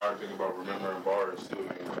think about remembering bars too.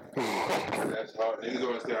 That's hard. Niggas don't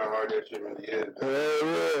understand how hard that shit really is.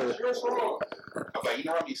 Yeah. It's your song. I'm like, you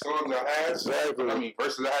know how many songs I have? Exactly. I mean,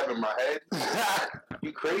 verses I have in my head.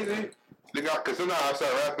 You crazy? Nigga, cause sometimes I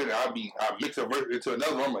start rapping and I mix a verse into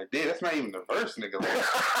another one. I'm like, damn, that's not even the verse, nigga.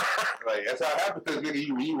 Like that's how it happens. Cause nigga,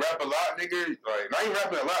 you rap a lot, nigga. Like not even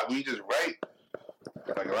rapping a lot, we just write.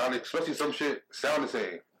 Like a lot of, especially some shit sound the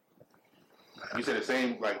same. You say the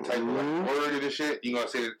same like type of like, word of the shit. You gonna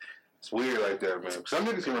say it's weird like that, man. Some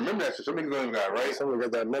niggas can remember that shit. Some niggas don't even got it right. Someone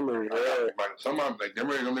got that memory. Yeah. Like some of them, like them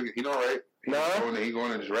niggas, he don't write. He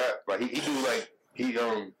going and just rap. Like he do like he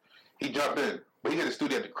jump in, but he got a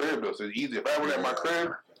studio at the crib though, so it's easy. If I went at my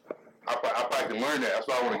crib, I probably can learn that. That's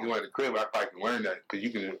why I want to go at the crib. I probably can learn that because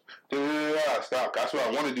you can stop. That's what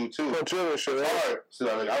I want to do too. It's hard. So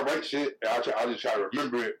like I write shit, and I'll just try to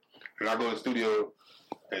remember it, and I go to the studio,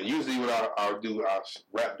 and usually what I'll do, I'll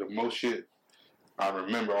rap the most shit I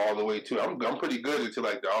remember all the way too. I'm pretty good until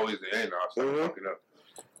like always the end. I'll start fucking up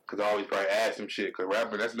because I always probably add some shit. Because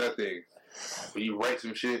rapping, that's nothing. When you write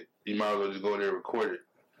some shit, you might as well just go there and record it.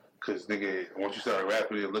 Because, nigga, once you start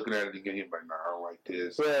rapping it, looking at it again, you're like, nah, I don't like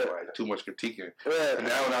this. Like, too much critiquing. And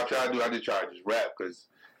now what I try to do, I just try to just rap. Because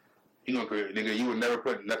you gonna create, nigga, you would never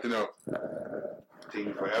put nothing else. Take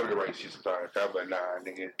you forever to write shit sometimes. I'm like, nah,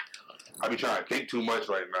 nigga. I be trying to think too much,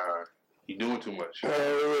 like, nah, you doing too much.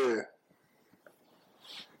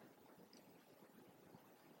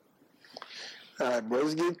 Alright, boys,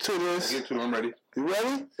 let's get to this. Let's get to it, I'm ready. You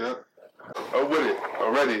ready? Yep. Oh, with it.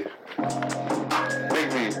 Already.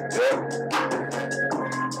 Big me. Yep.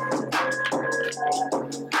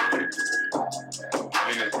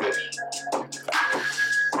 In this bitch.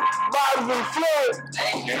 Bob's and Floyd.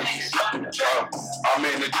 I'm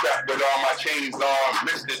in the trap with all my chains on,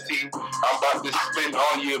 Mr. T. I'm about to spin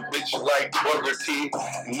on your bitch like Booker T.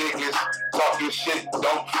 Niggas talking shit,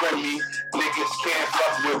 don't friend me. Niggas can't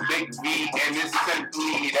fuck with Big V, and it's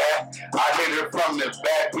simply that I hit her from the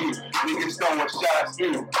back. Niggas throwing shots,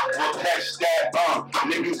 we'll catch that.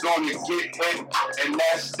 Niggas gonna get hit, and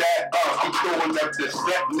that's that. I'm throwing up the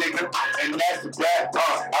set, nigga, and that's that.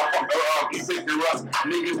 You pick her up,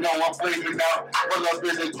 niggas know I'm flaming out. Pull up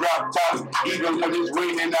in the drop top, even when it's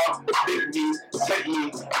raining out. Big me, set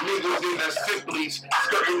me, niggas in the Simpleys,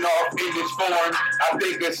 skirting off in this form. I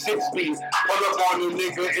think a 6-piece. Pull up on the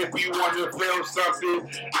nigga if you want to film something.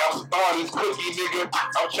 I'm on this cookie, nigga.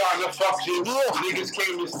 I'm trying to function. Niggas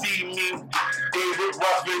came to see me. David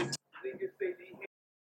Ruffin.